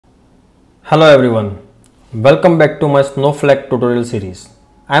Hello everyone, welcome back to my Snowflake tutorial series.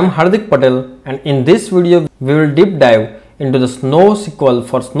 I am Hardik Patel and in this video we will deep dive into the SnowSQL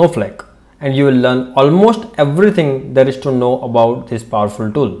for Snowflake and you will learn almost everything there is to know about this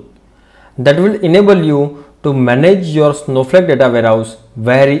powerful tool that will enable you to manage your Snowflake data warehouse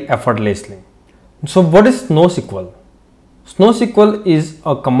very effortlessly. So what is SnowSQL? SnowSQL is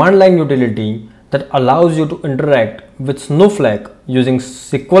a command line utility that allows you to interact with Snowflake using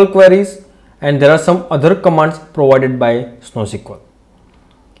SQL queries, and there are some other commands provided by SnowSQL.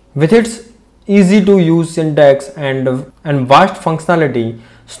 With its easy to use syntax and vast functionality,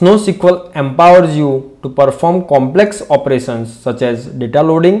 SnowSQL empowers you to perform complex operations such as data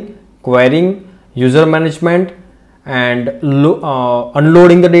loading, querying, user management, and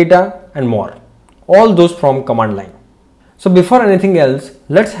unloading the data and more. All those from command line. So before anything else,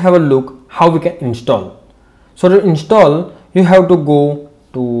 let's have a look how we can install. So to install, you have to go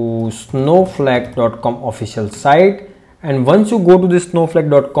to snowflake.com official site, and once you go to this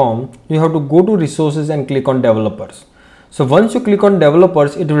snowflake.com, you have to go to resources and click on developers. So once you click on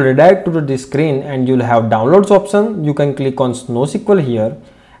developers, it will redirect to this screen and you will have downloads option. You can click on SnowSQL here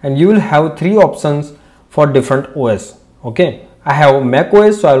and you will have three options for different OS. Okay, I have Mac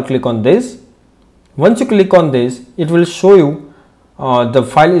OS, so I will click on this. Once you click on this, it will show you the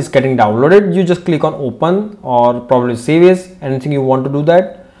file is getting downloaded. You just click on open or probably save as, anything you want to do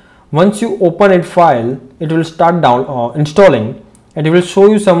that. Once you open it file, it will start installing and it will show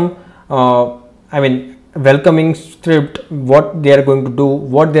you some welcoming script, what they are going to do,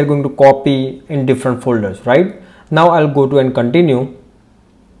 what they are going to copy in different folders. Right now I'll go to and continue,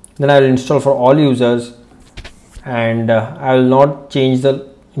 then I will install for all users, and I will not change the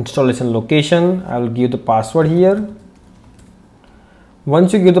installation location. I will give the password here.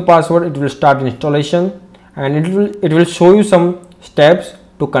 Once you give the password, it will start installation and it will show you some steps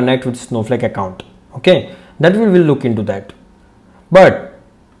to connect with Snowflake account. Okay, that we will look into that. But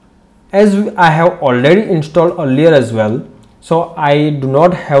as I have already installed earlier as well, so I do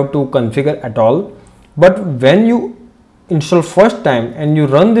not have to configure at all. But when you install first time and you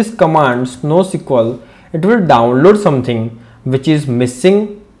run this command SnowSQL, it will download something which is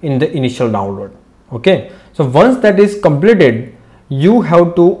missing in the initial download. Okay, so once that is completed, you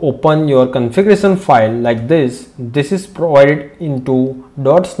have to open your configuration file like this. This is provided into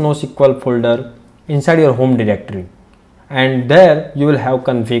 .snowsql folder inside your home directory, and there you will have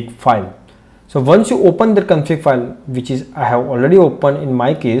config file. So once you open the config file, which is I have already opened in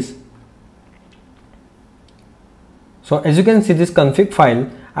my case. So as you can see, this config file,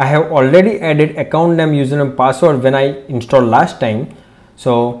 I have already added account name, username, password when I installed last time.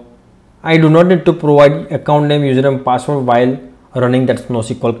 So I do not need to provide account name, username, password while running that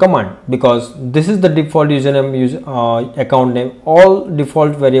SnowSQL command, because this is the default username, account name. All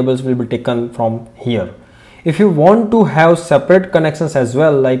default variables will be taken from here. If you want to have separate connections as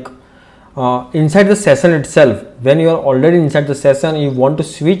well, like inside the session itself, when you are already inside the session, you want to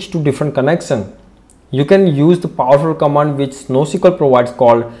switch to different connection, you can use the powerful command which SnowSQL provides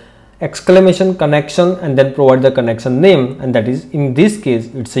called !connection and then provide the connection name, and that is, in this case,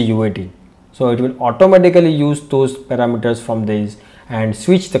 it's a UAT. So it will automatically use those parameters from this and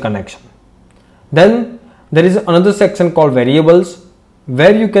switch the connection. Then there is another section called variables,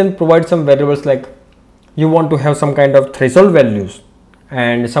 where you can provide some variables, like you want to have some kind of threshold values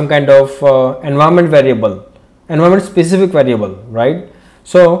and some kind of environment variable, environment specific variable, right?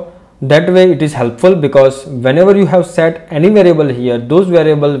 So that way it is helpful, because whenever you have set any variable here, those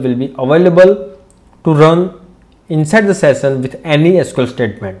variables will be available to run inside the session with any SQL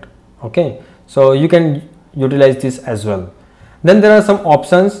statement. Okay, so you can utilize this as well. Then there are some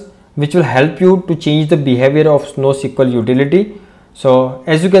options which will help you to change the behavior of SnowSQL utility. So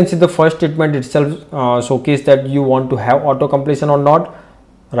as you can see, the first statement itself showcase that you want to have auto completion or not,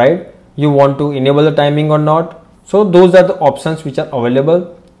 right? You want to enable the timing or not. So those are the options which are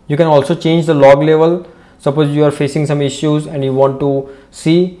available. You can also change the log level. Suppose you are facing some issues and you want to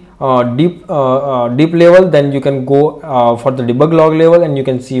see deep level, then you can go for the debug log level and you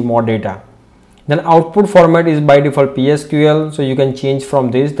can see more data. Then output format is by default PSQL, so you can change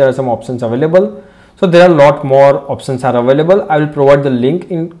from this. There are some options available. So there are a lot more options are available. I will provide the link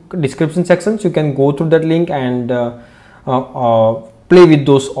in description section, so you can go through that link and play with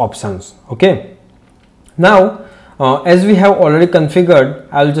those options. Okay, now as we have already configured,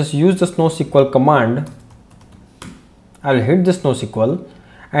 I will just use the SnowSQL command. I will hit the SnowSQL,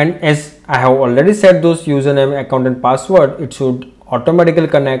 and as I have already set those username, account and password, it should automatically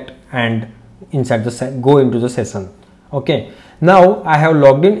connect and inside the go into the session. Okay, now I have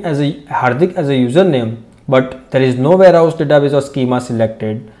logged in as a Hardik as a username, but there is no warehouse database or schema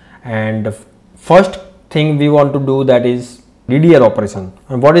selected, and the first thing we want to do, that is DDL operation.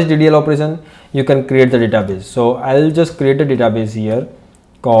 And what is DDL operation? You can create the database. So I'll just create a database here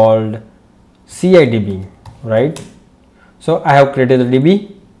called CIDB, right? So I have created the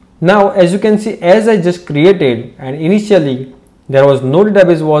DB. Now as you can see, as I just created, and initially there was no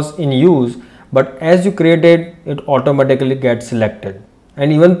database was in use, but as you created, it automatically gets selected,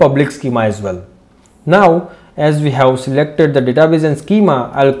 and even public schema as well. Now as we have selected the database and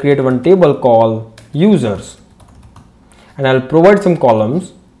schema, I'll create one table called users, and I'll provide some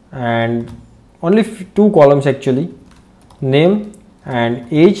columns, and only two columns actually, name and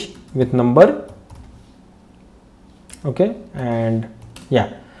age with number. Okay, and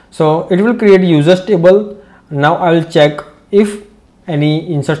yeah, so it will create users table. Now I will check if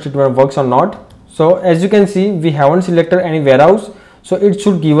any insert statement works or not. So as you can see, we haven't selected any warehouse, so it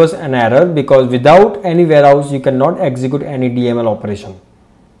should give us an error, because without any warehouse you cannot execute any DML operation.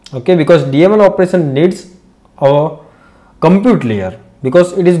 Okay, because DML operation needs a compute layer,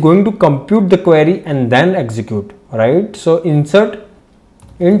 because it is going to compute the query and then execute, right? So insert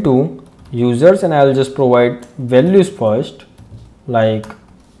into users, and I will just provide values first, like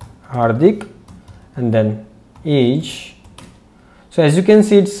Hardik and then age. So as you can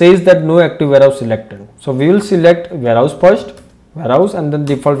see, it says that no active warehouse selected. So we will select warehouse first, warehouse, and then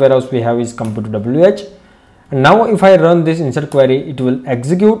default warehouse we have is compute WH. And now if I run this insert query, it will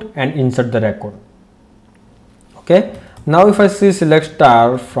execute and insert the record. Okay, now if I see select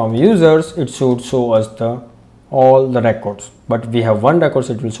star from users, it should show us all the records, but we have one record,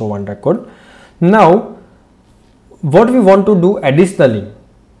 so it will show one record. Now what we want to do additionally,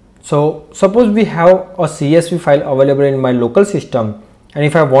 so suppose we have a CSV file available in my local system, and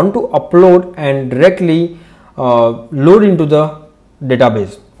if I want to upload and directly load into the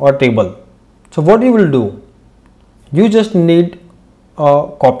database or table, so what you will do, you just need a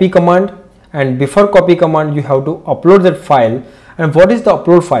copy command, and before copy command you have to upload that file. And what is the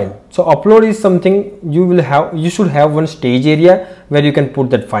upload file? So upload is something you should have one stage area where you can put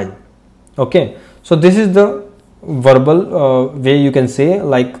that file. Okay, so this is the verbal way you can say,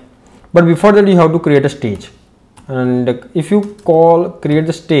 like, but before that you have to create a stage, and if you create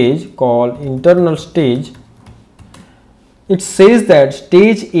the stage called internal stage, it says that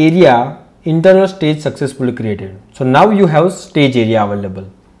stage area internal stage successfully created. So now you have stage area available.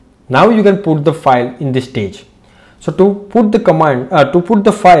 Now you can put the file in this stage. So to put the command, to put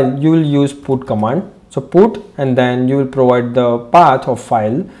the file, you will use put command. So put, and then you will provide the path of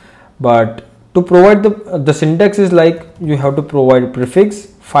file. But to provide the syntax is like, you have to provide prefix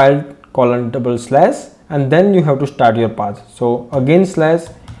file : / and then you have to start your path. So again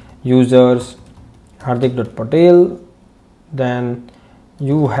 / users hardik.patel, then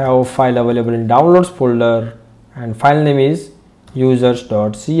you have file available in downloads folder, and file name is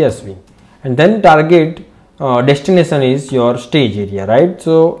users.csv, and then target destination is your stage area, right?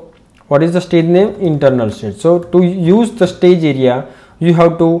 So what is the stage name? Internal stage. So to use the stage area, you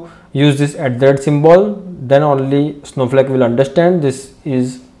have to use this @ symbol, then only Snowflake will understand this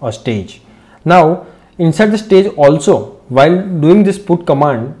is a stage. Now inside the stage also, while doing this put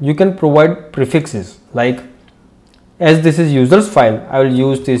command, you can provide prefixes, like as this is users file, I will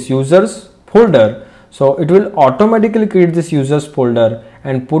use this users folder, so it will automatically create this users folder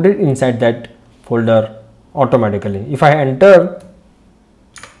and put it inside that folder automatically. If I enter,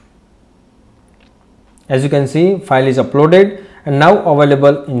 as you can see, file is uploaded and now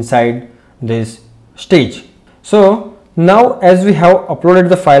available inside this stage. So now as we have uploaded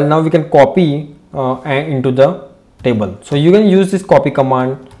the file, now we can copy into the table. So you can use this copy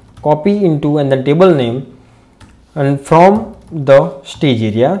command, copy into and then table name, and from the stage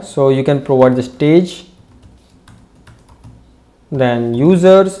area. So you can provide the stage, then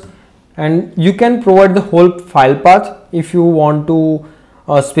users, and you can provide the whole file path if you want to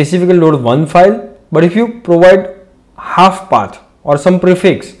specifically load one file. But if you provide half path or some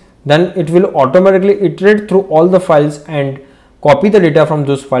prefix, then it will automatically iterate through all the files and copy the data from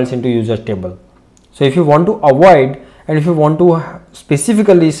those files into users table. So if you want to avoid, and if you want to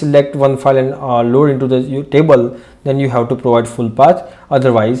specifically select one file and load into the table, then you have to provide full path.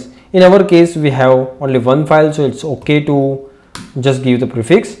 Otherwise, in our case, we have only one file, so it's okay to just give the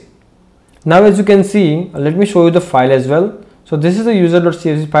prefix. Now as you can see, let me show you the file as well. So this is the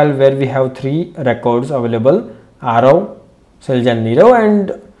user.csv file where we have 3 records available: Arav, Selja and Nirav,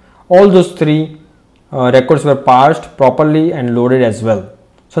 and all those 3 records were parsed properly and loaded as well.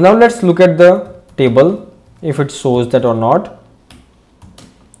 So now let's look at the table, if it shows that or not.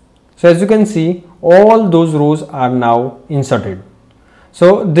 So as you can see, all those rows are now inserted.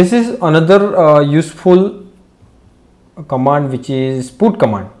 So this is another useful command, which is put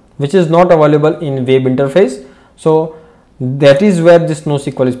command. which is not available in web interface. So that is where this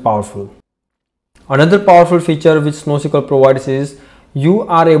SnowSQL is powerful. Another powerful feature which SnowSQL provides is you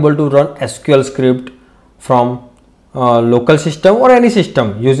are able to run SQL script from local system or any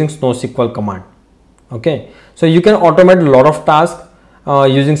system using SnowSQL command. Okay, so you can automate a lot of tasks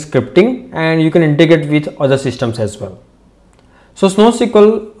using scripting, and you can integrate with other systems as well. So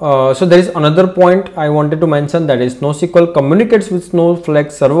SnowSQL, so there is another point I wanted to mention, that is SnowSQL communicates with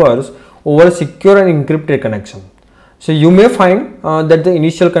Snowflake servers over a secure and encrypted connection. So you may find that the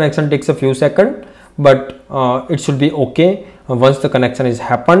initial connection takes a few seconds, but it should be okay once the connection is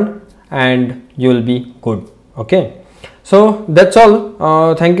happened, and you will be good. Okay, so that's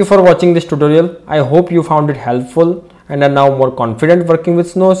all. Thank you for watching this tutorial. I hope you found it helpful and are now more confident working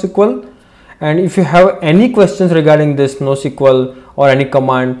with SnowSQL. And if you have any questions regarding this SnowSQL or any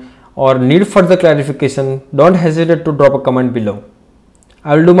command, or need further clarification, don't hesitate to drop a comment below.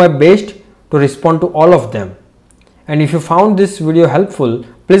 I will do my best to respond to all of them. And if you found this video helpful,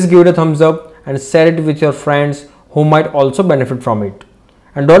 please give it a thumbs up and share it with your friends who might also benefit from it.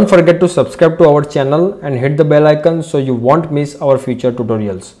 And don't forget to subscribe to our channel and hit the bell icon so you won't miss our future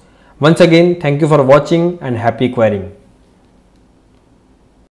tutorials. Once again, thank you for watching and happy querying.